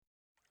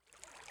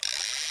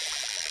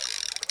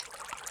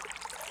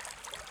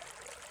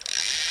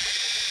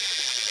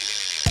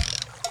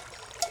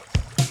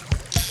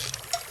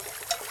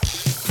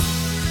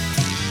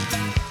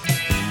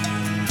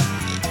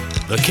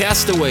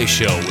Castaway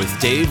Show with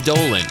Dave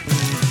Dolan.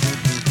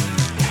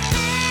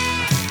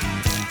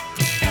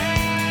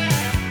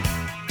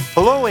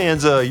 Hello,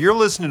 Anza. You're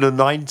listening to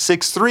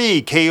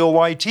 963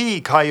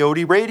 KOYT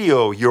Coyote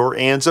Radio, your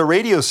Anza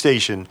radio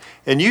station.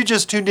 And you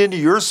just tuned into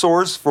your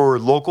source for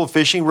local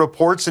fishing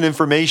reports and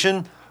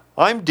information.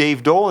 I'm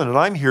Dave Dolan, and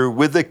I'm here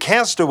with the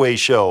Castaway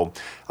Show.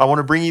 I want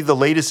to bring you the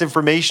latest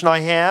information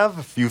I have,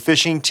 a few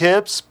fishing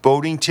tips,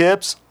 boating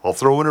tips. I'll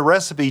throw in a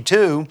recipe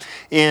too,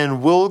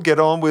 and we'll get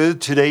on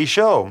with today's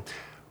show.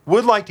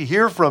 Would like to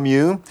hear from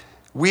you.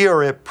 We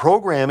are at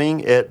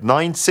programming at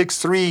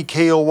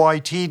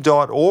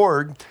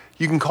 963koyt.org.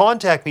 You can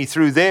contact me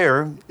through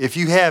there if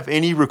you have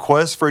any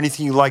requests for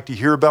anything you'd like to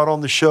hear about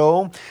on the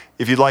show.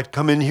 If you'd like to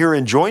come in here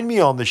and join me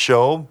on the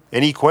show,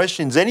 any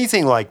questions,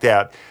 anything like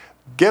that,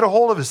 get a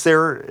hold of us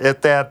there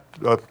at that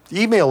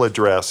email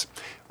address.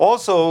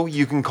 Also,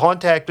 you can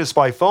contact us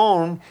by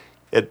phone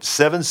at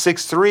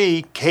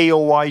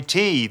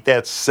 763-KOYT.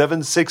 That's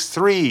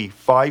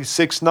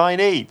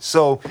 763-5698.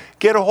 So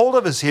get a hold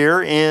of us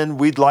here, and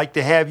we'd like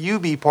to have you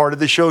be part of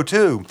the show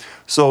too.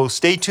 So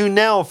stay tuned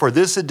now for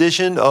this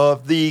edition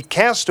of the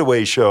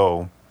Castaway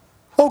Show.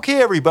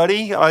 Okay,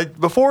 everybody,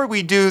 before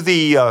we do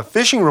the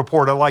fishing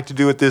report I like to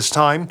do at this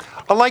time,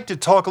 I'd like to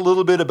talk a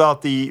little bit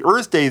about the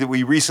Earth Day that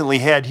we recently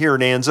had here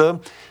in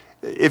Anza.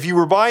 If you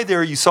were by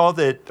there, you saw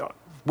that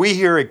we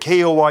here at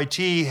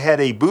KOYT had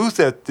a booth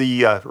at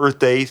the Earth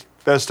Day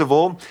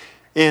Festival,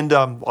 and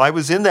I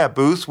was in that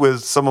booth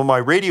with some of my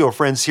radio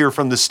friends here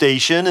from the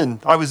station, and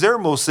I was there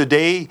most of the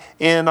day,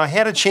 and I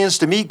had a chance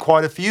to meet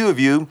quite a few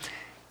of you,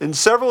 and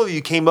several of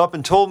you came up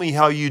and told me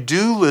how you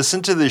do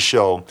listen to this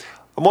show.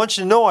 I want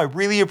you to know I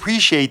really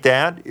appreciate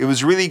that. It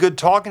was really good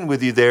talking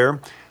with you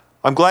there.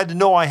 I'm glad to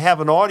know I have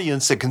an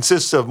audience that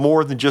consists of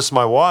more than just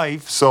my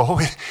wife, so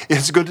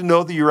it's good to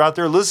know that you're out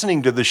there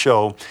listening to the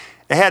show.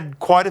 I had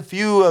quite a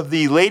few of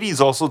the ladies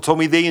also told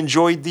me they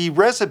enjoyed the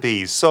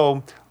recipes,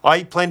 so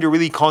I plan to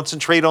really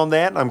concentrate on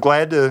that, and I'm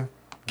glad to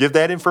give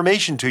that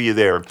information to you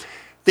there. I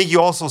think you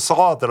also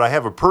saw that I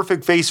have a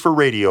perfect face for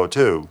radio,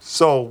 too.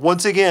 So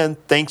once again,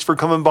 thanks for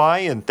coming by,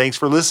 and thanks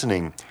for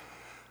listening.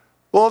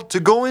 Well, to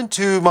go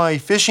into my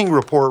fishing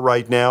report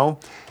right now,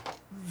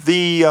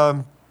 we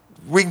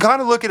can kind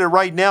of look at it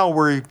right now.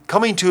 We're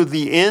coming to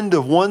the end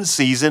of one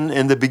season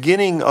and the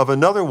beginning of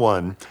another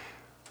one.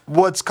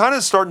 What's kind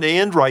of starting to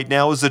end right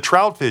now is the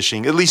trout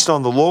fishing, at least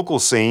on the local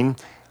scene.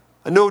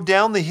 I know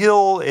down the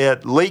hill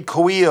at Lake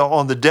Cahuilla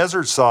on the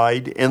desert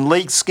side and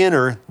Lake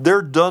Skinner,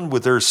 they're done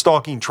with their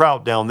stalking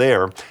trout down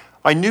there.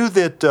 I knew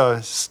that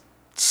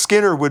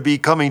Skinner would be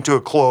coming to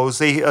a close.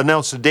 They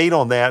announced a date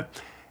on that.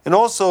 And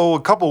also,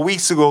 a couple of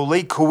weeks ago,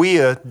 Lake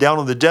Cahuilla, down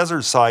on the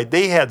desert side,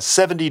 they had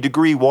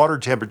 70-degree water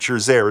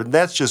temperatures there, and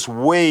that's just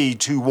way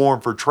too warm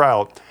for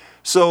trout.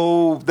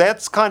 So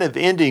that's kind of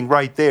ending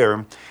right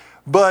there.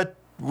 But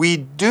we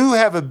do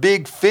have a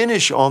big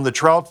finish on the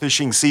trout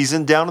fishing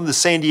season down in the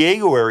San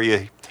Diego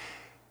area.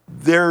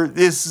 There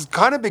is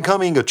kind of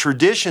becoming a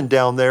tradition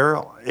down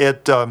there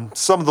at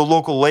some of the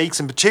local lakes,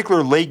 in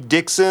particular Lake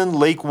Dixon,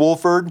 Lake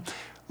Wolford.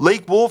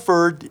 Lake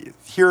Wolford,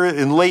 here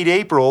in late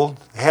April,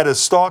 had a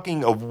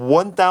stocking of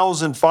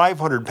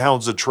 1,500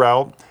 pounds of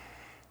trout.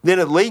 Then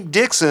at Lake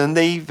Dixon,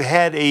 they've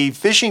had a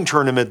fishing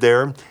tournament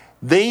there.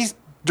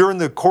 During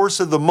the course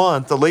of the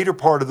month, the later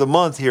part of the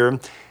month here,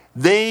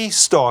 they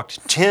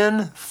stocked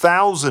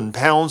 10,000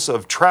 pounds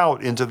of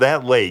trout into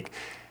that lake.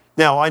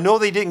 Now, I know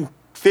they didn't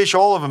fish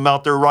all of them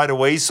out there right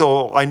away,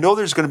 so I know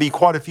there's going to be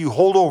quite a few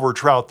holdover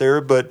trout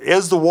there, but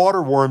as the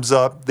water warms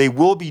up, they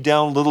will be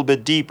down a little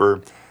bit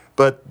deeper.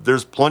 But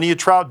there's plenty of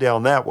trout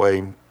down that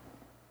way.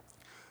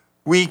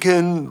 We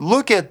can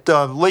look at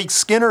Lake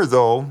Skinner,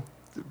 though,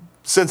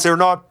 since they're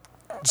not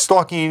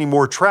stocking any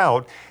more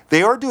trout.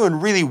 They are doing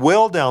really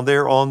well down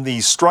there on the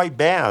striped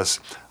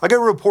bass. I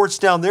got reports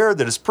down there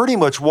that it's pretty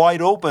much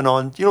wide open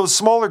on,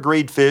 smaller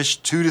grade fish,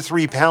 2 to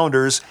 3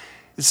 pounders.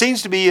 It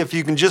seems to be if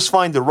you can just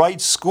find the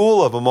right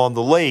school of them on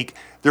the lake,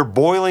 they're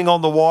boiling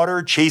on the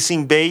water,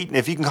 chasing bait, and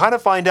if you can kind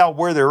of find out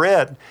where they're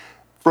at,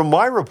 from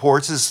my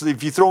reports, is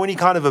if you throw any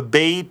kind of a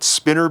bait,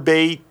 spinner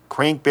bait,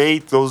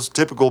 crankbait, those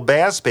typical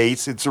bass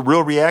baits, it's a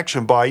real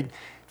reaction bite.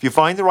 If you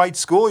find the right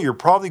school, you're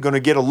probably going to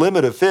get a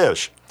limit of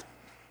fish.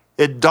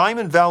 At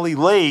Diamond Valley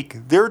Lake,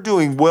 they're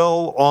doing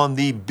well on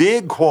the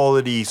big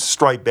quality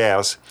striped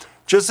bass.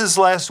 Just this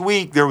last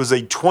week, there was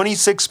a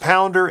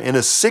 26-pounder and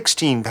a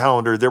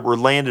 16-pounder that were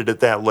landed at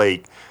that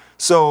lake.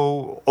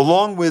 So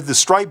along with the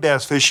striped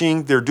bass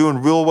fishing, they're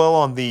doing real well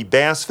on the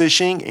bass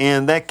fishing,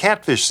 and that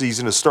catfish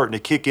season is starting to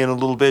kick in a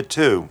little bit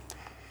too.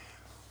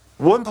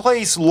 One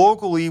place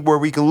locally where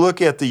we can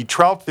look at the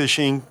trout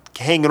fishing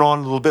hanging on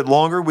a little bit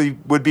longer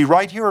would be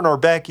right here in our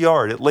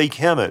backyard at Lake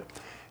Hemet.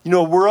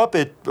 We're up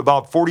at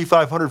about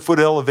 4,500 foot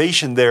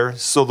elevation there,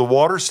 so the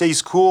water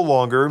stays cool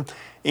longer,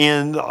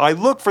 and I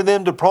look for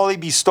them to probably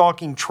be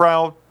stocking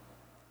trout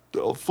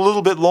a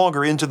little bit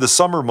longer into the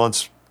summer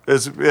months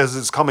as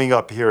it's coming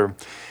up here.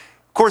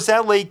 Of course,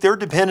 that lake, they're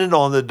dependent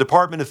on the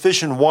Department of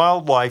Fish and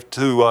Wildlife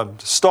to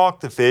stock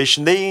the fish,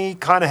 and they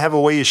kind of have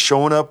a way of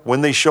showing up when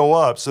they show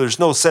up, so there's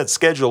no set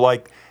schedule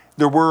like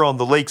there were on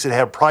the lakes that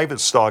have private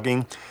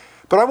stocking.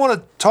 But I want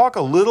to talk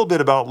a little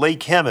bit about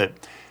Lake Hemet.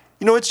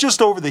 You know, it's just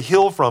over the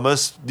hill from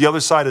us, the other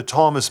side of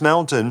Thomas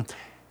Mountain,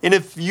 and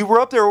if you were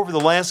up there over the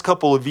last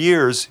couple of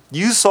years,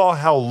 you saw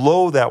how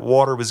low that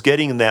water was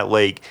getting in that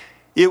lake.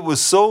 It was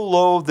so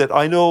low that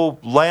I know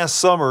last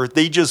summer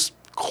they just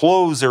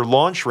closed their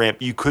launch ramp.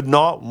 You could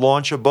not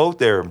launch a boat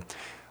there.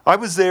 I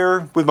was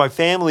there with my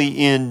family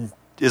in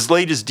as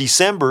late as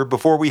December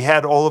before we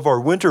had all of our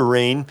winter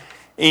rain,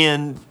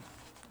 and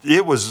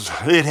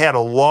it had a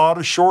lot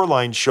of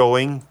shoreline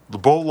showing. The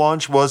boat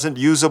launch wasn't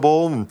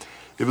usable, and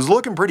it was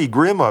looking pretty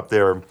grim up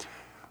there.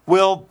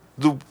 Well,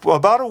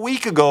 about a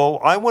week ago,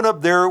 I went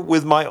up there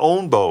with my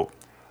own boat.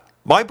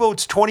 My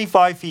boat's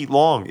 25 feet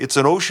long. It's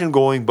an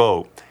ocean-going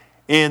boat.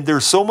 And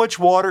there's so much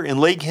water in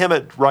Lake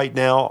Hemet right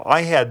now,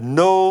 I had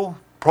no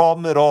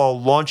problem at all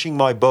launching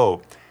my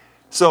boat.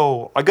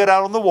 So I got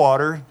out on the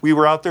water. We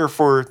were out there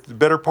for the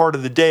better part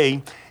of the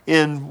day.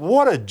 And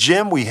what a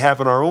gem we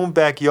have in our own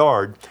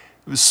backyard.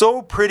 It was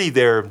so pretty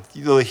there.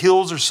 You know, the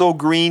hills are so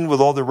green with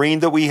all the rain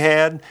that we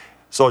had.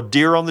 Saw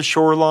deer on the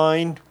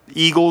shoreline,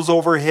 eagles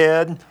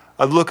overhead.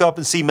 I look up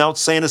and see Mount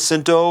San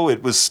Jacinto.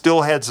 It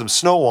still had some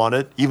snow on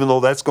it, even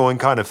though that's going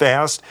kind of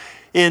fast.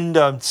 And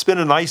spent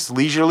a nice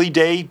leisurely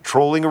day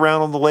trolling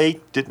around on the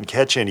lake. Didn't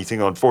catch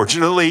anything,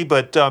 unfortunately,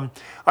 but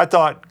I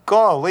thought,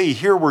 golly,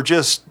 here we're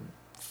just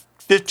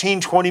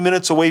 15, 20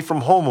 minutes away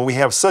from home, and we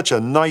have such a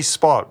nice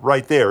spot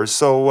right there.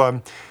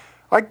 So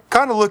I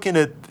kind of looking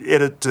at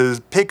it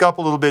to pick up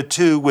a little bit,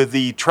 too, with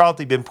the trout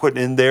they've been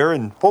putting in there,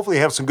 and hopefully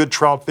have some good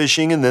trout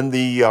fishing, and then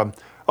the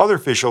other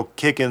fish will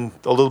kick in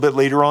a little bit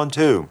later on,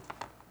 too.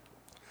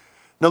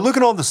 Now,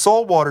 looking on the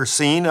saltwater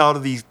scene out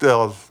of the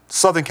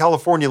Southern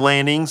California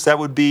landings, that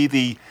would be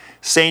the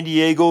San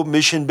Diego,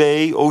 Mission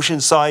Bay,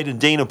 Oceanside, and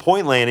Dana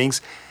Point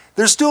landings.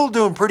 They're still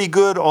doing pretty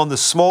good on the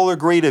smaller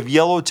grade of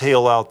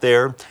yellowtail out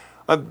there.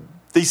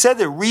 They said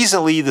that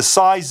recently the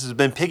size has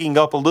been picking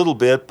up a little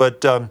bit, but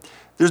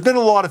there's been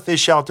a lot of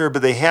fish out there,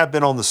 but they have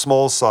been on the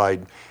small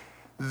side.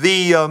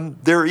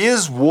 There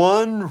is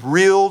one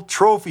real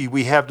trophy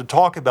we have to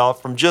talk about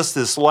from just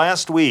this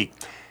last week.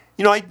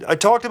 You know, I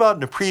talked about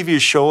in a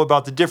previous show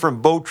about the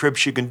different boat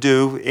trips you can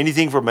do,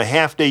 anything from a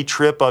half-day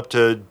trip up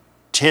to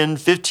 10,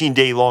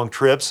 15-day long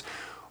trips.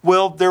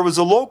 Well, there was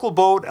a local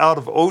boat out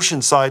of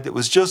Oceanside that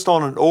was just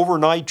on an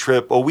overnight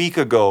trip a week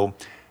ago.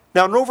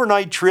 Now, an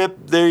overnight trip,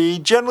 they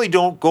generally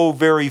don't go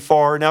very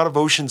far, and out of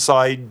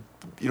Oceanside,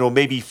 you know,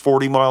 maybe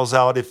 40 miles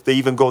out if they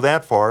even go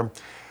that far.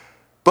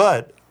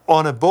 But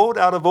on a boat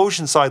out of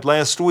Oceanside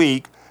last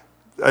week,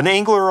 an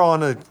angler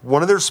on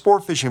one of their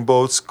sport fishing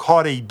boats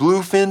caught a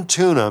bluefin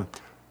tuna,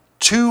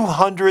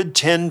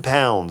 210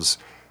 pounds.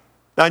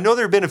 Now, I know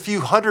there have been a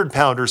few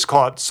 100-pounders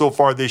caught so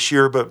far this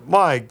year, but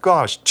my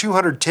gosh,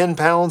 210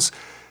 pounds?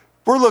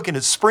 We're looking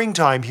at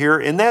springtime here,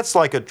 and that's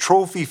like a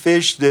trophy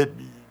fish that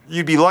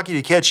you'd be lucky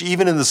to catch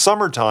even in the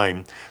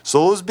summertime.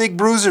 So those big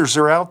bruisers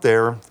are out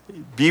there.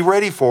 Be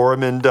ready for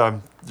them,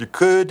 and you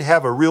could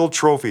have a real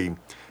trophy.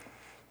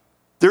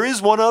 There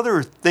is one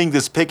other thing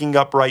that's picking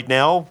up right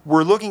now.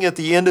 We're looking at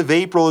the end of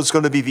April. It's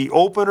going to be the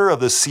opener of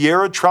the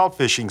Sierra trout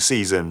fishing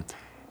season.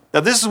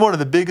 Now, this is one of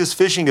the biggest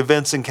fishing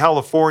events in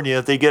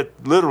California. They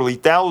get literally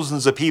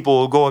thousands of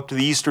people who go up to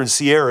the eastern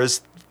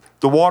Sierras.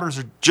 The waters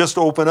are just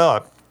open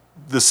up.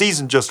 The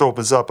season just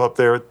opens up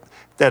there at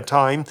that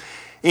time.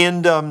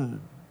 And,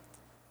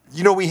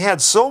 you know, we had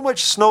so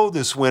much snow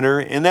this winter,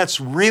 and that's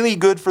really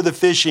good for the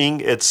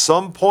fishing at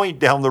some point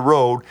down the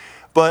road.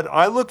 But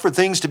I look for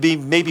things to be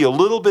maybe a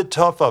little bit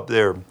tough up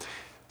there.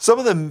 Some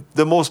of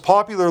the most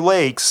popular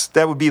lakes,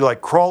 that would be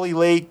like Crawley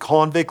Lake,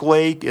 Convict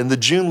Lake, and the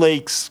June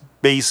Lakes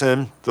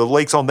Basin, the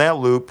lakes on that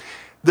loop,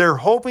 they're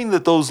hoping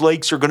that those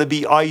lakes are going to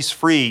be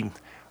ice-free.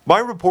 My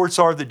reports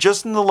are that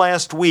just in the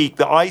last week,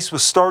 the ice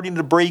was starting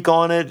to break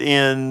on it,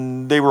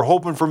 and they were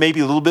hoping for maybe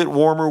a little bit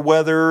warmer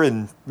weather,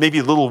 and maybe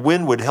a little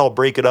wind would help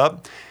break it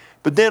up.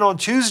 But then on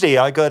Tuesday,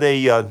 I got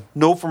a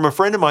note from a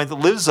friend of mine that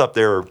lives up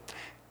there.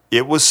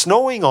 It was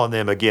snowing on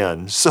them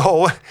again.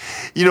 So,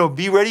 you know,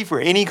 be ready for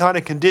any kind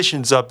of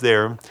conditions up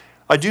there.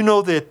 I do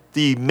know that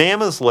the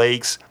Mammoth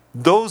Lakes,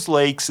 those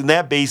lakes in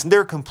that basin,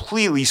 they're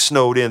completely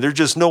snowed in. There's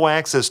just no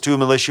access to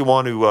them unless you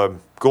want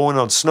to go in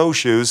on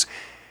snowshoes.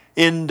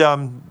 And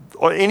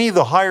any of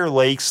the higher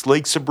lakes,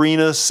 Lake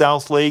Sabrina,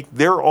 South Lake,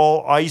 they're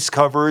all ice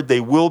covered.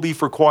 They will be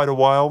for quite a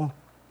while.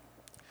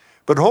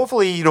 But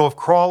hopefully, you know, if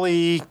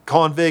Crawley,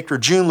 Convict, or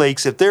June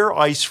Lakes, if they're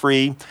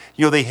ice-free,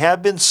 you know, they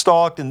have been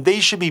stocked and they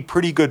should be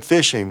pretty good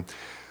fishing.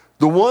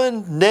 The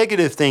one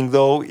negative thing,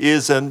 though,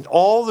 is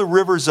all the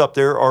rivers up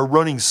there are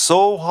running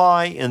so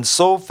high and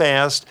so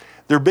fast,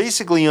 they're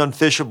basically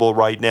unfishable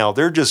right now.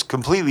 They're just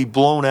completely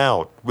blown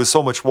out with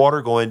so much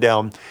water going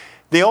down.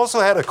 They also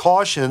had a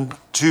caution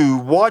to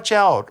watch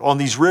out on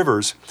these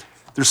rivers.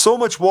 There's so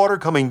much water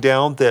coming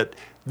down that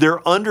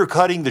they're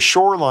undercutting the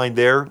shoreline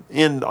there.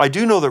 And I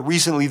do know that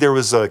recently there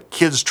was a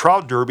kids'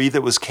 trout derby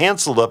that was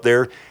canceled up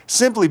there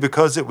simply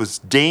because it was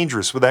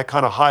dangerous with that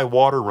kind of high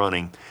water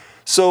running.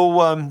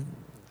 So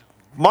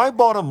my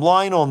bottom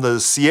line on the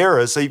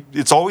Sierras,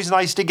 it's always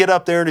nice to get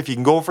up there, and if you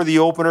can go for the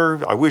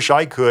opener, I wish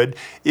I could.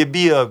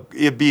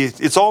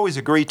 It's always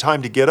a great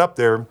time to get up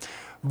there.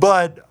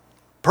 But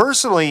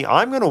personally,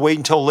 I'm going to wait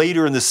until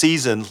later in the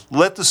season.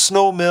 Let the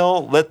snow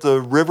melt, let the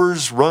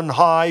rivers run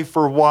high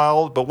for a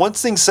while. But once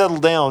things settle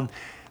down,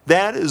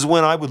 that is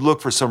when I would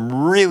look for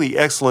some really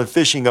excellent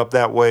fishing up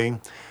that way.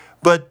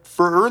 But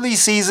for early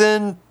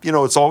season,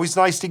 it's always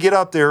nice to get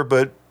up there,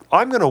 but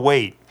I'm going to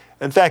wait.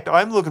 In fact,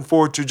 I'm looking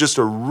forward to just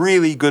a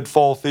really good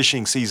fall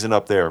fishing season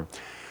up there.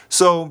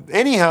 So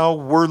anyhow,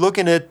 we're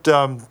looking at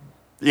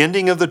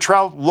ending of the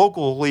trout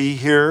locally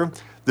here,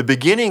 the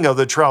beginning of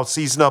the trout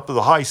season up in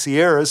the high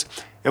Sierras,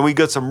 and we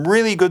got some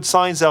really good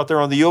signs out there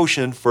on the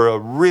ocean for a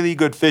really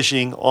good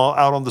fishing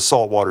out on the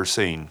saltwater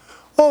scene.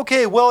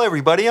 Okay, well,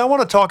 everybody, I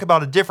want to talk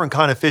about a different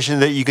kind of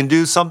fishing that you can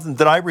do, something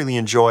that I really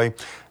enjoy.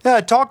 Yeah,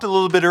 I talked a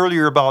little bit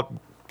earlier about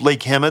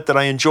Lake Hemet, that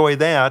I enjoy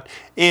that,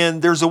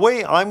 and there's a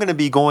way I'm going to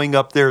be going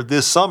up there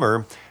this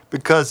summer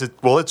because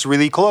it's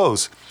really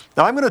close.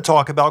 Now I'm going to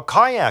talk about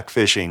kayak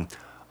fishing.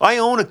 I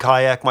own a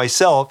kayak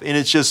myself, and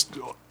it's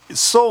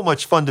so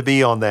much fun to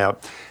be on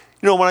that.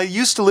 When I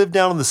used to live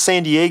down in the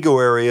San Diego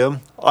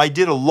area, I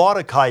did a lot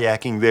of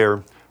kayaking there.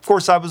 Of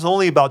course, I was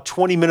only about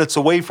 20 minutes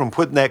away from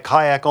putting that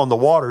kayak on the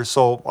water,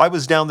 so I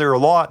was down there a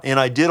lot, and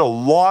I did a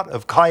lot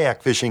of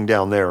kayak fishing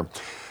down there.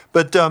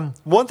 But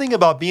one thing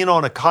about being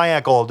on a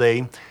kayak all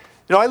day,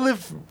 I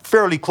live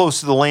fairly close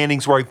to the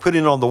landings where I put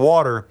in on the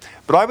water,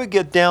 but I would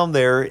get down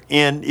there,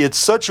 and it's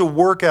such a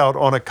workout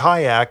on a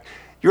kayak.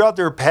 You're out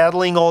there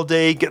paddling all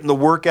day, getting the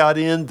workout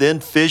in, then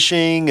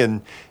fishing,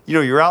 and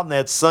you're out in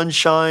that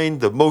sunshine,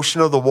 the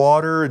motion of the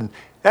water, and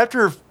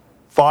after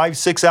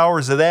 5-6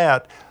 hours of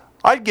that,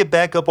 I'd get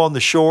back up on the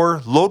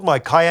shore, load my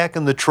kayak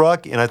in the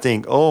truck, and I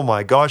think, oh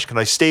my gosh, can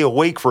I stay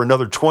awake for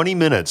another 20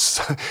 minutes?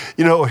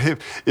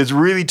 It's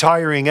really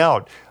tiring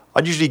out.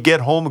 I'd usually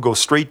get home and go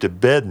straight to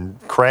bed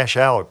and crash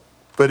out.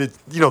 But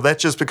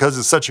that's just because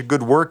it's such a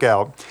good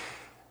workout.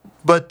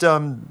 But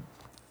I'm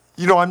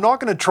not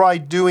going to try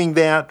doing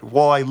that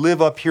while I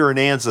live up here in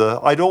Anza.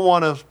 I don't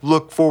want to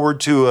look forward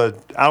to an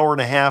hour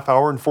and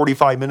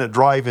 45-minute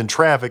drive in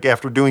traffic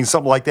after doing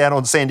something like that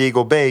on San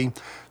Diego Bay.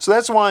 So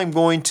that's why I'm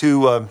going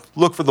to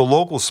look for the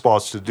local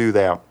spots to do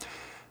that.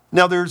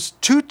 Now, there's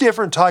two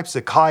different types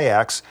of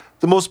kayaks.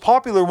 The most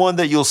popular one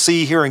that you'll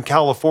see here in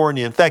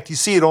California, in fact, you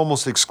see it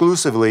almost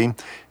exclusively,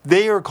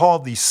 they are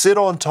called the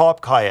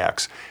sit-on-top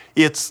kayaks.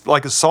 It's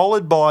like a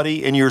solid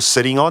body, and you're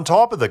sitting on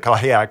top of the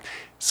kayak.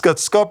 It's got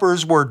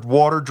scuppers where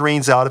water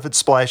drains out if it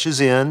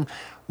splashes in.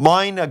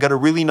 Mine, I got a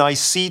really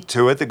nice seat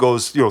to it that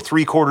goes,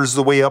 3/4 of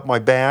the way up my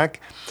back.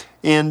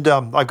 And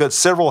I've got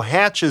several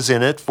hatches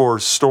in it for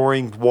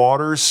storing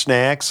water,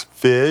 snacks,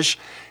 fish.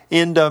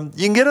 And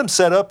you can get them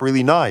set up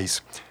really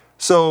nice.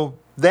 So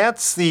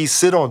that's the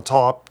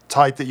sit-on-top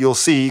type that you'll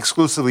see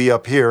exclusively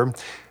up here.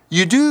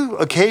 You do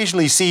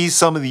occasionally see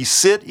some of these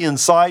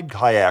sit-inside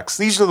kayaks.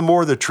 These are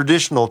the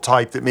traditional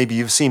type that maybe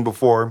you've seen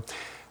before.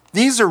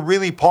 These are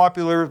really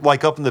popular,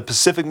 like up in the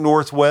Pacific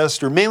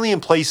Northwest, or mainly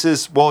in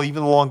places,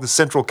 even along the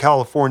Central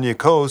California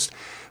coast.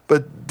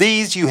 But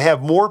these, you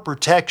have more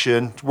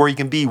protection where you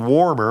can be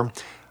warmer.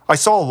 I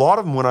saw a lot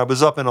of them when I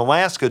was up in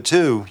Alaska,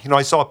 too.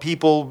 I saw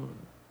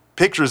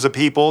pictures of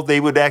people, they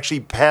would actually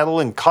paddle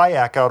and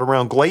kayak out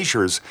around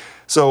glaciers.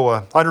 So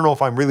I don't know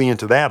if I'm really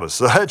into that as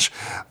such.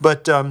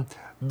 But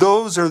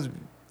those are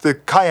the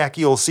kayak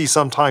you'll see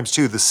sometimes,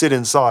 too, the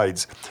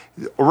sit-insides.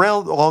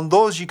 On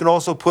those, you can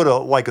also put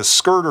a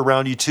skirt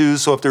around you, too,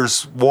 so if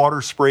there's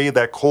water spray,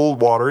 that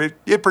cold water,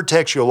 it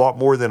protects you a lot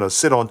more than a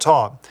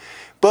sit-on-top.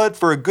 But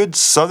for a good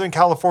Southern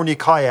California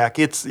kayak,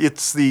 it's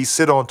the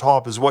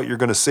sit-on-top is what you're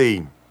going to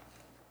see.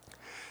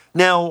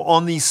 Now,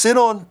 on the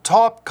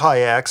sit-on-top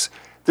kayaks,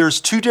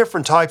 there's two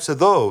different types of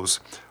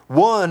those.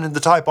 One, the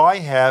type I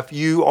have,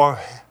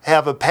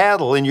 have a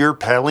paddle, and you're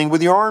paddling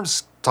with your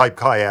arms type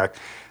kayak.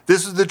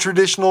 This is the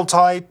traditional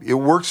type. It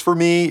works for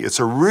me. It's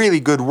a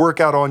really good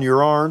workout on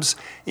your arms,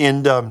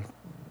 and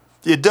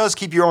it does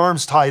keep your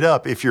arms tied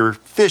up if you're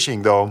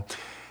fishing, though.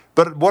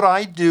 But what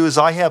I do is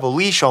I have a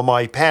leash on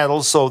my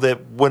paddle so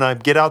that when I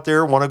get out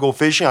there, want to go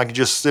fishing, I can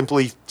just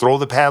simply throw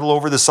the paddle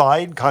over the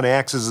side, kind of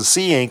acts as a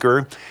sea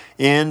anchor,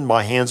 and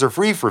my hands are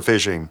free for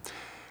fishing.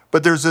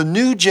 But there's a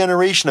new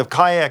generation of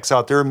kayaks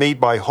out there made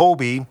by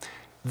Hobie.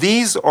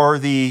 These are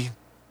the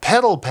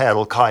pedal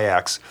paddle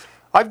kayaks.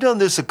 I've done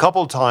this a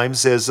couple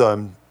times as,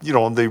 on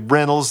the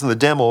rentals and the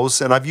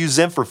demos, and I've used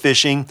them for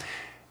fishing.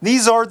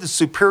 These are the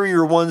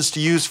superior ones to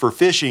use for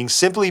fishing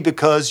simply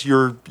because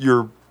your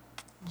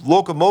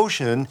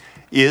locomotion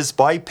is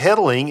by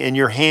pedaling and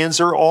your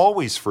hands are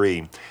always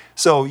free.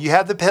 So you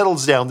have the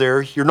pedals down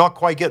there. You're not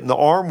quite getting the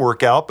arm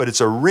workout, but it's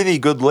a really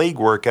good leg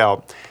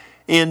workout.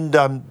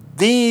 And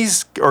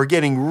these are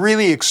getting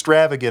really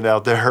extravagant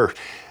out there.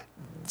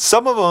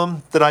 some of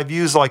them that I've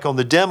used, like on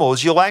the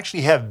demos, you'll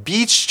actually have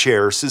beach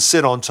chairs that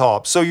sit on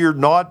top, so you're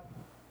not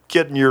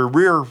getting your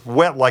rear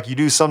wet like you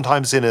do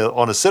sometimes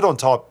on a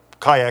sit-on-top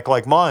kayak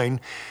like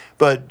mine.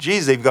 But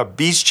geez, they've got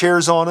beach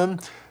chairs on them.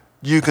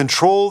 You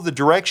control the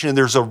direction.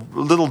 There's a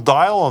little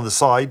dial on the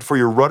side for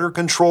your rudder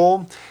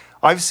control.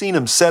 I've seen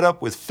them set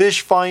up with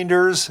fish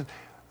finders.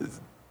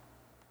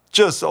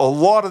 Just a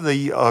lot of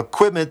the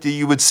equipment that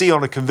you would see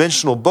on a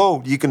conventional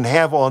boat, you can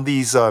have on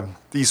these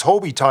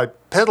Hobie-type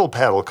pedal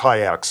paddle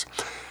kayaks.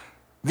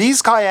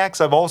 These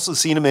kayaks, I've also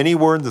seen them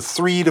anywhere in the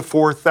 $3,000 to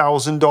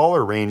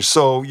 $4,000 range,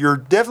 so you're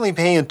definitely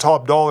paying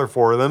top dollar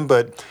for them,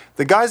 but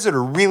the guys that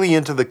are really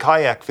into the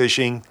kayak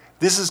fishing,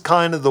 this is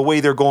kind of the way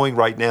they're going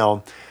right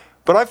now.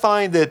 But I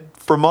find that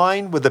for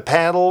mine, with the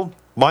paddle,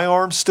 my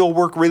arms still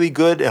work really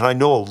good, and I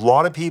know a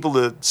lot of people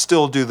that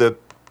still do the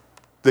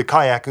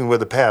kayaking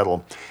with a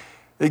paddle.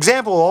 An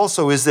example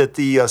also is that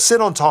the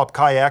sit-on-top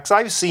kayaks,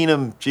 I've seen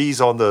them,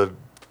 on the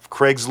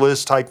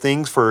Craigslist type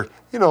things for,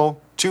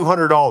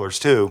 $200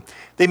 too.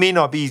 They may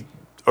not be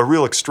a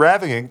real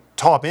extravagant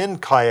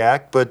top-end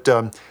kayak, but,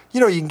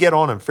 you can get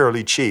on them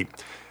fairly cheap.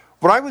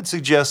 What I would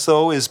suggest,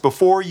 though, is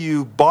before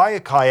you buy a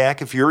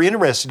kayak, if you're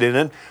interested in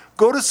it,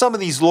 go to some of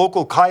these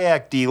local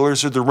kayak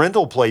dealers or the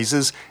rental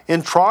places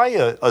and try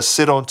a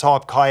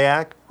sit-on-top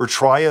kayak or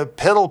try a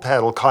pedal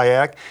paddle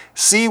kayak.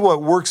 See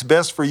what works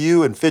best for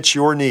you and fits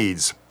your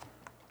needs.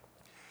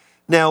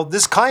 Now,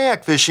 this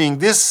kayak fishing,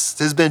 this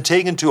has been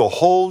taken to a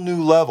whole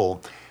new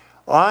level.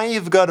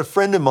 I've got a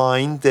friend of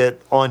mine that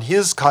on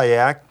his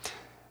kayak,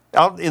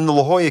 out in the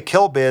La Jolla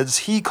kelp beds,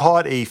 he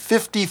caught a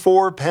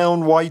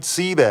 54-pound white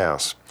sea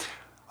bass.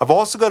 I've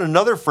also got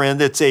another friend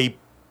that's a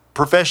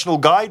professional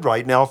guide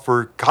right now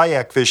for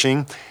kayak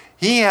fishing.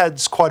 He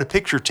had quite a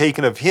picture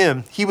taken of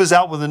him. He was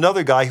out with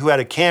another guy who had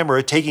a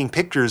camera taking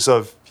pictures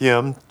of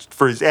him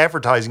for his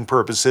advertising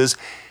purposes.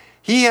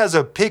 He has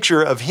a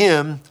picture of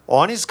him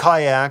on his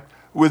kayak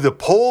with the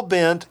pole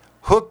bent,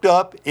 hooked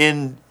up,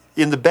 and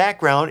in the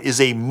background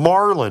is a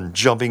marlin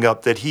jumping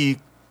up that he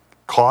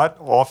caught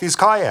off his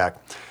kayak.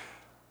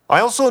 I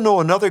also know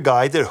another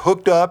guy that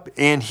hooked up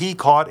and he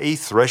caught a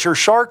thresher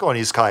shark on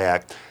his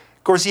kayak.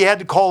 Of course, he had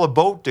to call a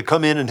boat to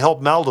come in and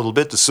help him out a little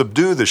bit to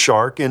subdue the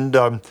shark, and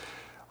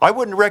I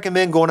wouldn't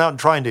recommend going out and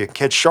trying to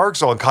catch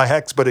sharks on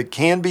kayaks, but it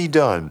can be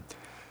done.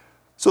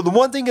 So the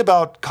one thing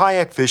about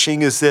kayak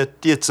fishing is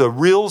that it's a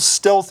real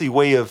stealthy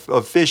way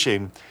of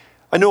fishing.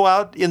 I know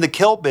out in the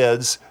kelp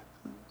beds,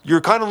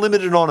 you're kind of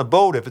limited on a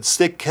boat. If it's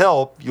thick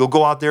kelp, you'll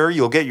go out there,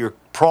 you'll get your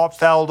prop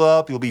fouled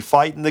up, you'll be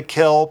fighting the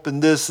kelp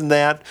and this and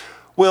that.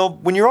 Well,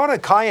 when you're on a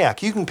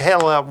kayak, you can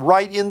paddle out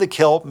right in the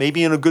kelp,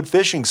 maybe in a good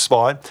fishing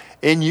spot,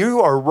 and you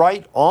are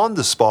right on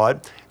the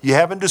spot. You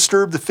haven't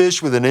disturbed the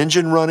fish with an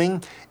engine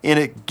running, and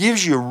it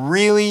gives you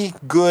really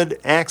good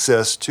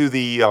access to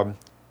the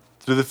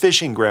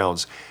fishing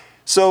grounds.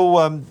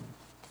 So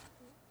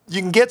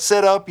you can get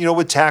set up,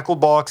 with tackle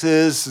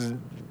boxes.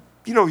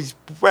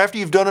 After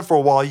you've done it for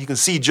a while, you can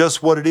see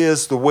just what it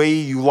is, the way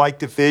you like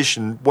to fish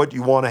and what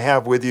you want to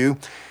have with you.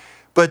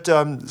 But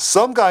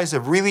some guys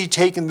have really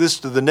taken this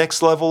to the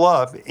next level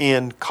up,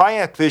 and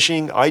kayak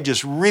fishing, I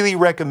just really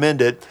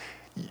recommend it.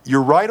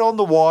 You're right on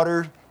the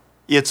water.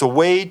 It's a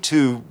way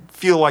to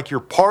feel like you're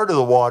part of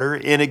the water,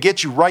 and it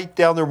gets you right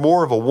down there,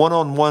 more of a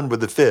one-on-one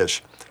with the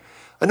fish.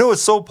 I know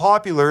it's so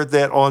popular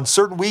that on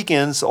certain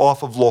weekends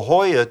off of La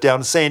Jolla down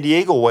to San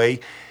Diego way,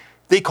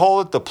 they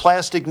call it the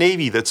plastic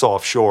navy that's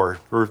offshore,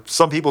 or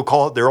some people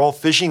call it they're all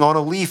fishing on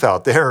a leaf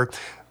out there,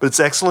 but it's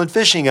excellent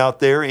fishing out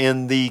there,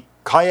 and the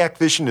kayak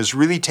fishing has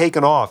really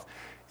taken off.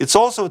 It's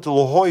also at the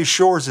La Jolla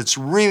shores, it's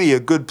really a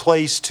good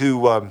place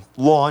to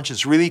launch.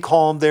 It's really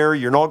calm there.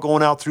 You're not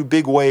going out through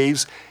big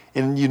waves,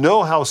 and you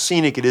know how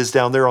scenic it is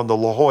down there on the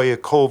La Jolla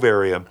Cove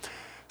area.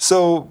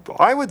 So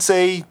I would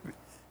say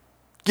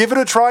give it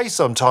a try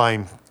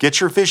sometime. Get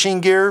your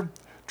fishing gear.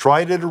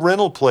 Try it at a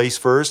rental place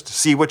first,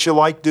 see what you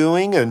like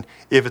doing, and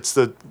if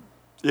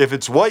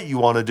it's what you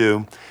want to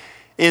do.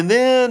 And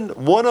then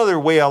one other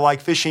way I like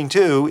fishing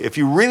too, if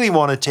you really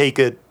want to take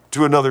it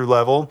to another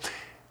level,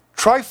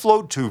 try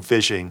float tube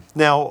fishing.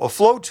 Now, a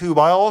float tube,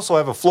 I also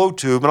have a float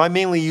tube, and I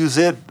mainly use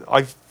it.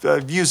 I've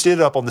used it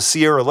up on the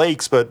Sierra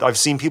Lakes, but I've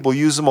seen people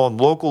use them on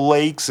local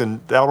lakes and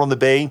out on the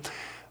bay.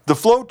 The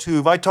float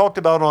tube, I talked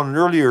about on an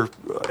earlier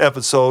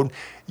episode.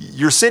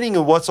 You're sitting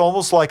in what's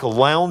almost like a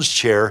lounge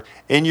chair,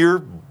 and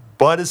your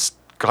butt is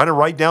kind of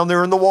right down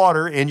there in the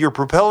water, and you're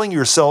propelling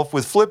yourself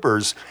with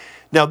flippers.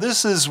 Now,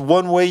 this is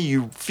one way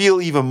you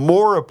feel even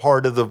more a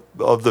part of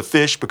the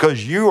fish,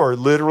 because you are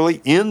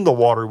literally in the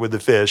water with the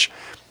fish.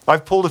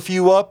 I've pulled a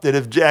few up that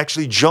have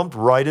actually jumped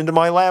right into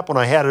my lap when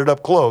I had it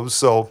up close,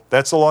 so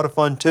that's a lot of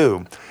fun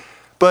too.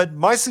 But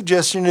my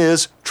suggestion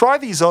is try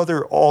these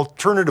other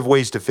alternative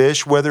ways to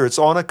fish, whether it's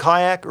on a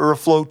kayak or a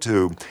float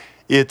tube.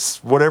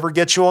 It's whatever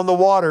gets you on the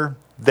water,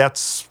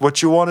 that's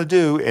what you want to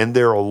do, and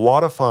they're a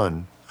lot of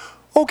fun.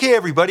 Okay,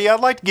 everybody, I'd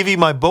like to give you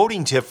my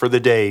boating tip for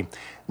the day.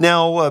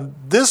 Now,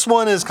 this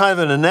one is kind of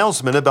an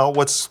announcement about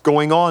what's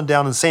going on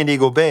down in San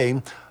Diego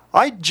Bay.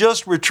 I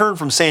just returned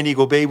from San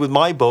Diego Bay with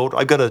my boat.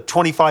 I've got a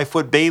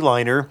 25-foot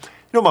Bayliner.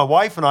 My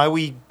wife and I,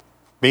 we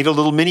made a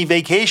little mini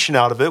vacation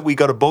out of it. We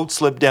got a boat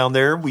slip down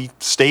there. We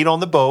stayed on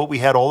the boat. We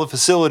had all the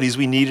facilities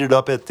we needed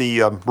up at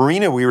the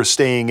marina we were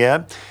staying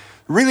at.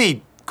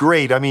 Really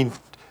great. I mean,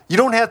 you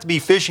don't have to be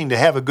fishing to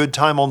have a good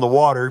time on the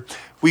water.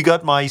 We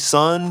got my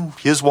son,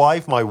 his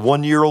wife, my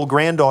 1-year-old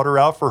granddaughter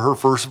out for her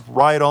first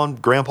ride on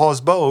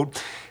Grandpa's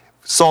boat.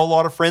 Saw a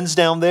lot of friends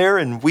down there,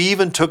 and we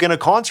even took in a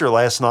concert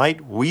last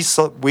night. We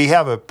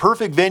have a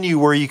perfect venue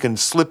where you can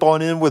slip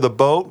on in with a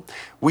boat.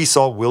 We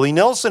saw Willie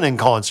Nelson in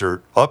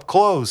concert, up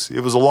close. It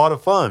was a lot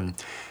of fun.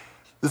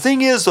 The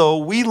thing is, though,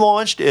 we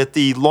launched at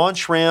the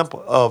launch ramp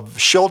of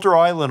Shelter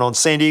Island on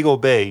San Diego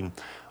Bay. I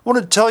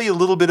want to tell you a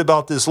little bit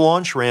about this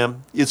launch ramp.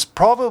 It's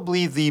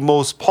probably the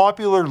most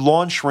popular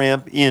launch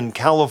ramp in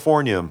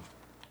California.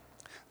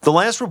 The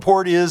last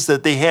report is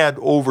that they had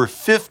over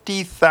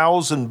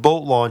 50,000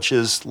 boat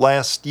launches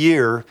last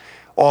year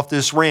off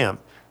this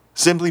ramp,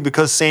 simply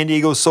because San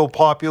Diego is so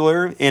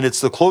popular and it's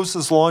the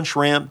closest launch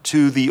ramp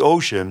to the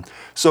ocean.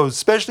 So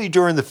especially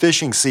during the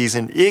fishing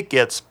season, it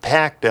gets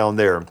packed down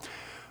there.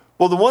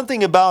 Well, the one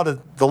thing about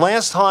it, the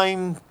last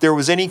time there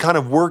was any kind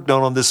of work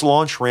done on this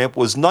launch ramp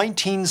was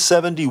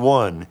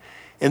 1971.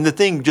 And the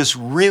thing just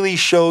really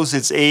shows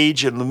its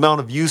age and the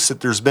amount of use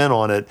that there's been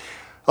on it.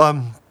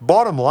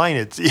 Bottom line,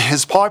 it's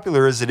as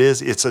popular as it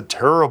is, it's a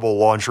terrible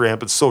launch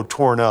ramp. It's so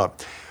torn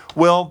up.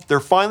 Well, they're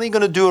finally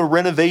going to do a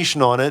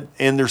renovation on it,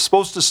 and they're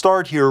supposed to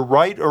start here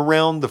right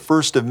around the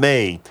 1st of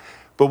May.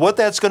 But what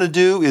that's going to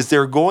do is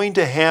they're going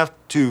to have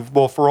to,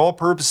 well, for all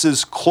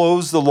purposes,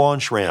 close the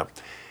launch ramp.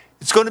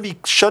 It's going to be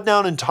shut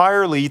down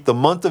entirely the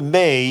month of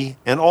May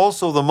and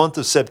also the month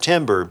of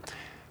September.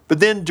 But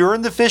then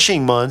during the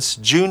fishing months,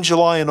 June,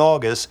 July, and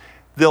August,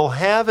 they'll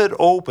have it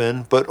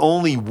open, but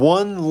only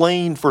one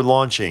lane for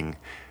launching.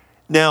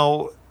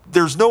 Now,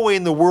 there's no way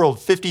in the world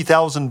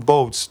 50,000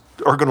 boats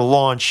are going to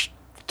launch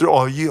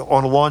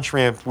on a launch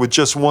ramp with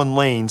just one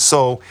lane.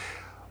 So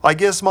I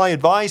guess my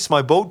advice,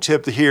 my boat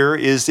tip here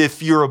is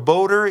if you're a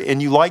boater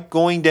and you like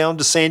going down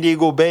to San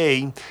Diego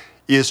Bay,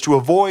 is to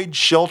avoid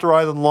Shelter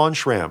Island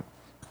launch ramp.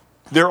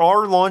 There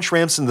are launch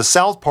ramps in the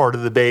south part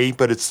of the bay,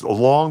 but it's a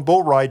long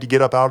boat ride to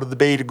get up out of the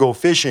bay to go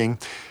fishing.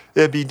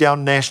 It'd be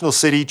down National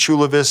City,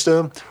 Chula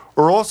Vista,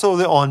 or also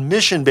on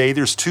Mission Bay.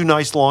 There's 2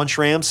 nice launch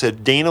ramps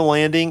at Dana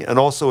Landing and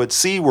also at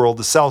SeaWorld,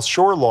 the South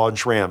Shore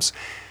launch ramps.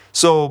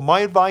 So my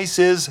advice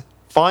is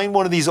find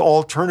one of these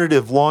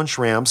alternative launch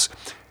ramps.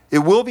 It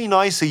will be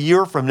nice a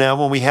year from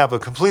now when we have a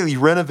completely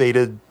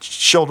renovated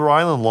Shelter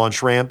Island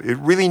launch ramp. It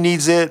really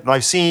needs it, and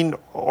I've seen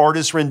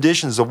artist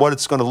renditions of what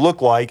it's going to look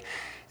like.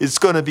 It's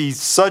going to be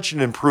such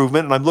an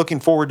improvement, and I'm looking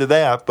forward to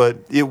that, but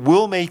it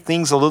will make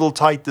things a little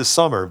tight this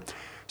summer.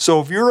 So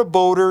if you're a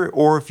boater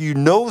or if you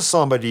know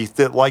somebody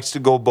that likes to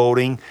go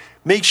boating,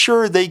 make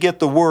sure they get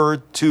the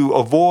word to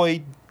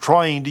avoid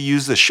trying to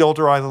use the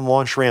Shelter Island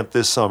launch ramp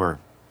this summer.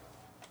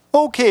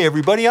 Okay,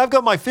 everybody, I've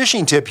got my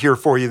fishing tip here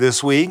for you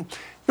this week.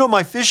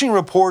 My fishing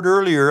report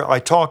earlier, I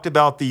talked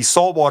about the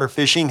saltwater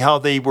fishing, how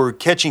they were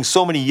catching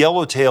so many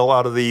yellowtail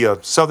out of the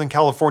Southern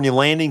California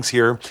landings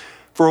here.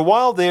 For a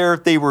while there,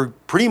 they were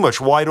pretty much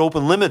wide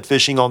open limit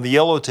fishing on the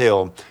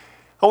yellowtail.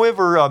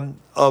 However,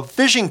 a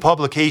fishing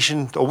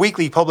publication, a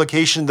weekly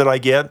publication that I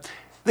get,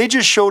 they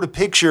just showed a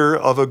picture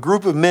of a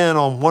group of men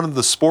on one of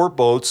the sport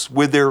boats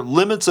with their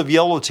limits of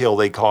yellowtail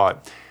they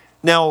caught.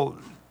 Now,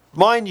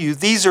 mind you,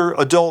 these are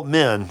adult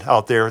men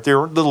out there.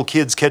 They're little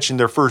kids catching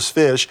their first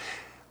fish.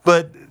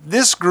 But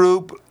this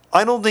group,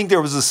 I don't think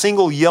there was a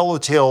single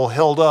yellowtail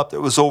held up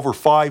that was over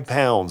 5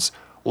 pounds.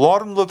 A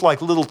lot of them looked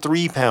like little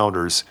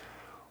 3-pounders.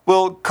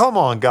 Well, come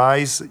on,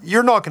 guys.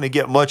 You're not going to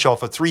get much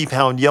off a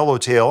 3-pound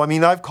yellowtail. I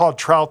mean, I've caught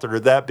trout that are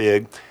that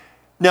big.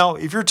 Now,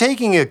 if you're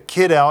taking a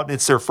kid out and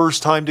it's their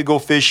first time to go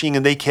fishing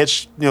and they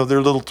catch, their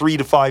little 3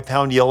 to 5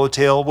 pound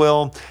yellowtail,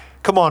 well,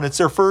 come on, it's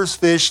their first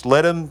fish.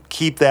 Let them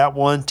keep that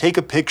one. Take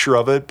a picture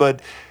of it.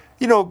 But,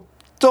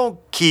 don't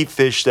keep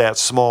fish that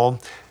small.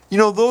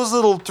 Those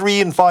little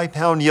 3 and 5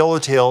 pound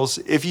yellowtails,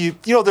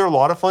 they're a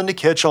lot of fun to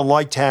catch on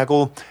light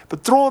tackle,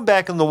 but throw them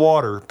back in the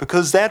water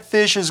because that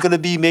fish is going to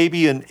be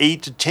maybe an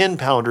 8 to 10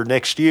 pounder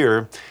next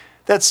year.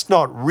 That's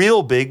not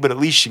real big, but at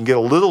least you can get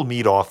a little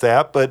meat off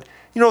that. But,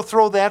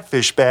 throw that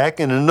fish back,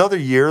 and in another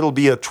year it'll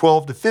be a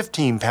 12 to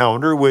 15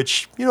 pounder,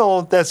 which,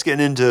 that's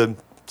getting into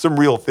some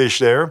real fish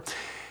there.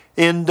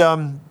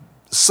 And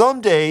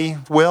someday,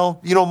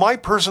 my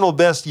personal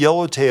best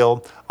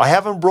yellowtail, I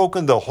haven't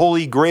broken the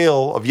holy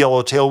grail of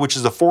yellowtail, which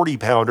is a 40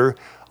 pounder.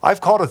 I've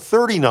caught a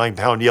 39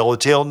 pound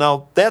yellowtail.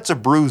 Now, that's a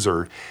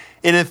bruiser.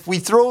 And if we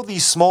throw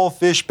these small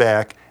fish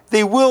back,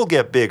 they will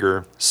get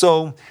bigger.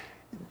 So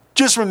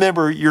just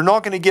remember, you're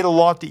not going to get a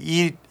lot to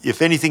eat,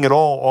 if anything at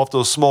all, off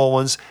those small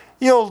ones.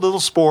 A little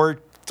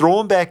sport, throw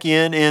them back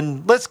in,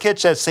 and let's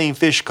catch that same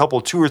fish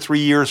 2 or 3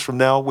 years from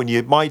now when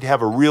you might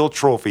have a real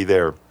trophy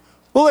there.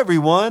 Well,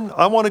 everyone,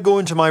 I want to go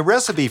into my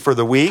recipe for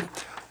the week.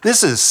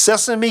 This is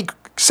sesame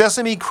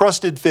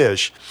crusted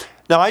fish.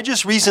 Now, I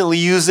just recently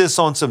used this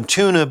on some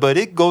tuna, but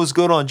it goes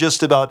good on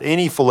just about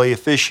any fillet of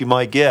fish you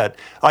might get.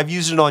 I've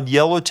used it on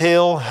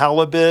yellowtail,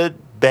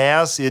 halibut,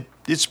 bass.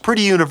 It's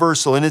pretty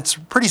universal, and it's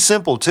pretty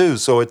simple too,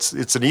 so it's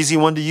an easy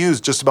one to use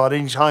just about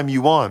any time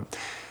you want.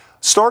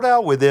 Start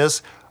out with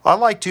this. I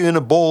like to, in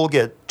a bowl,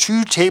 get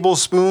 2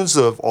 tablespoons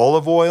of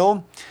olive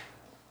oil.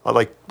 I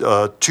like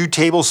 2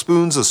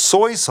 tablespoons of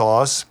soy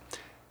sauce,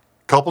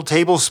 a couple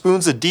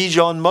tablespoons of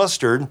Dijon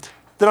mustard.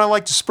 Then I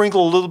like to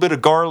sprinkle a little bit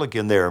of garlic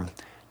in there.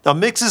 Now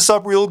mix this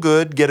up real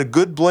good, get a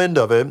good blend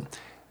of it,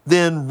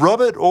 then rub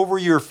it over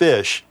your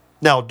fish.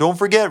 Now don't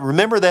forget,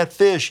 remember that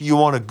fish, you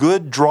want a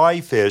good dry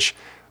fish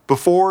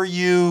before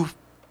you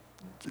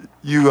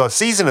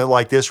season it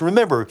like this.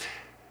 Remember,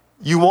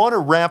 you want to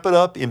wrap it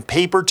up in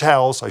paper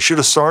towels. I should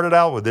have started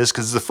out with this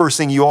because it's the first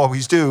thing you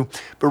always do.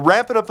 But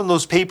wrap it up in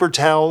those paper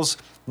towels,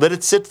 let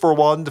it sit for a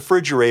while in the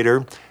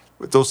refrigerator.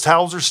 If those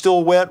towels are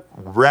still wet,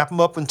 wrap them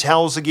up in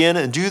towels again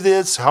and do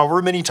this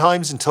however many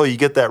times until you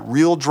get that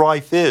real dry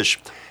fish.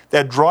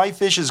 That dry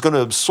fish is going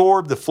to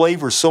absorb the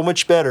flavor so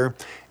much better.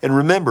 And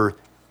remember,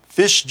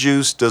 fish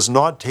juice does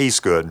not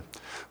taste good.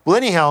 Well,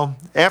 anyhow,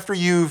 after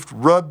you've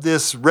rubbed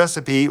this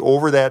recipe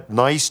over that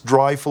nice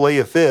dry fillet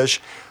of fish,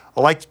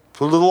 I like to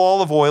put a little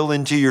olive oil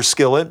into your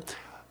skillet.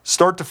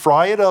 Start to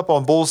fry it up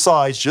on both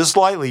sides just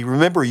lightly.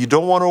 Remember, you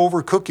don't want to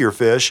overcook your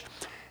fish.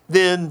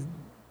 Then,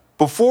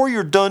 before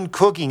you're done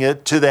cooking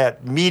it to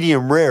that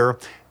medium rare,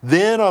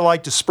 then I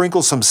like to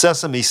sprinkle some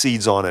sesame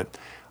seeds on it.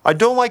 I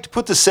don't like to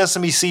put the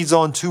sesame seeds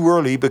on too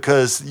early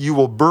because you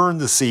will burn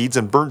the seeds,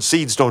 and burnt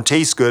seeds don't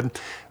taste good.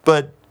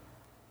 But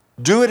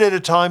do it at a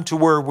time to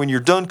where when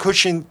you're done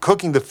cooking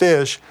the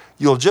fish,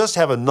 you'll just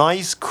have a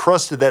nice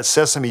crust of that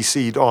sesame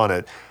seed on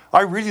it.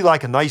 I really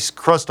like a nice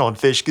crust on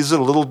fish, gives it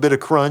a little bit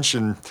of crunch.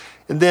 And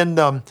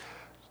then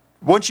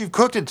once you've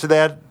cooked it to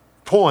that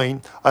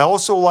point, I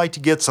also like to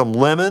get some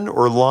lemon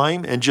or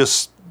lime and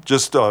just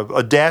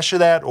a dash of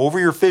that over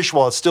your fish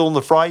while it's still in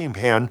the frying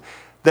pan.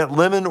 That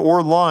lemon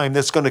or lime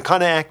that's going to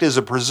kind of act as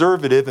a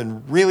preservative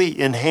and really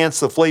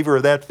enhance the flavor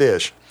of that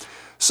fish.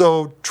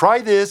 So try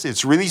this.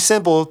 It's really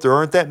simple. There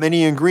aren't that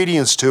many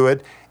ingredients to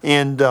it.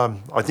 And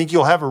I think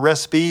you'll have a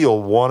recipe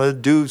you'll want to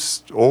do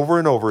over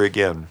and over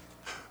again.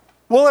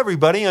 Well,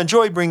 everybody, I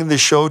enjoyed bringing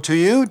this show to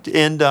you,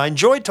 and I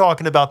enjoyed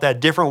talking about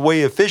that different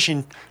way of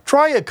fishing.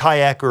 Try a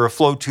kayak or a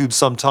float tube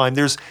sometime.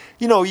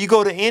 You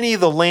go to any of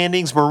the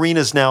landings,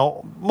 marinas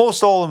now,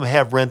 most all of them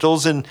have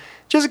rentals, and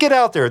just get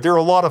out there. They're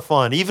a lot of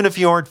fun. Even if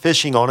you aren't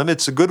fishing on them,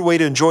 it's a good way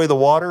to enjoy the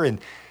water, and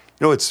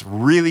it's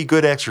really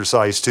good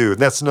exercise too, and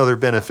that's another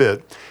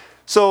benefit.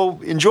 So,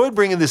 enjoyed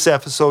bringing this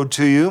episode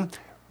to you.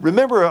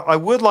 Remember, I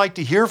would like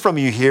to hear from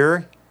you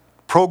here.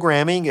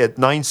 Programming at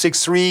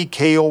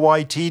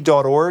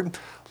 963koyt.org.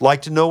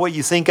 Like to know what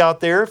you think out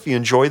there. If you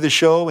enjoy the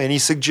show, any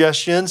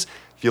suggestions,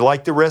 if you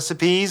like the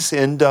recipes,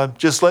 and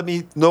just let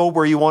me know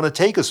where you want me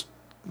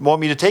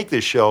to take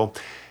this show.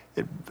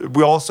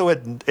 We also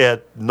at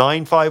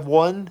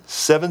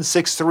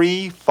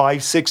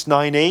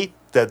 951-763-5698.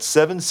 That's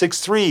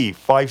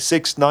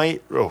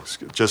 763-569. Oh,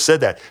 just said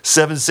that.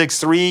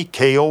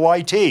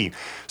 763-KOYT.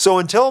 So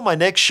until my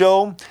next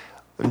show,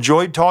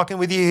 enjoyed talking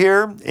with you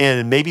here,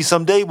 and maybe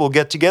someday we'll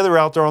get together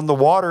out there on the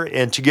water,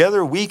 and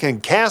together we can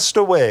cast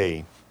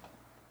away.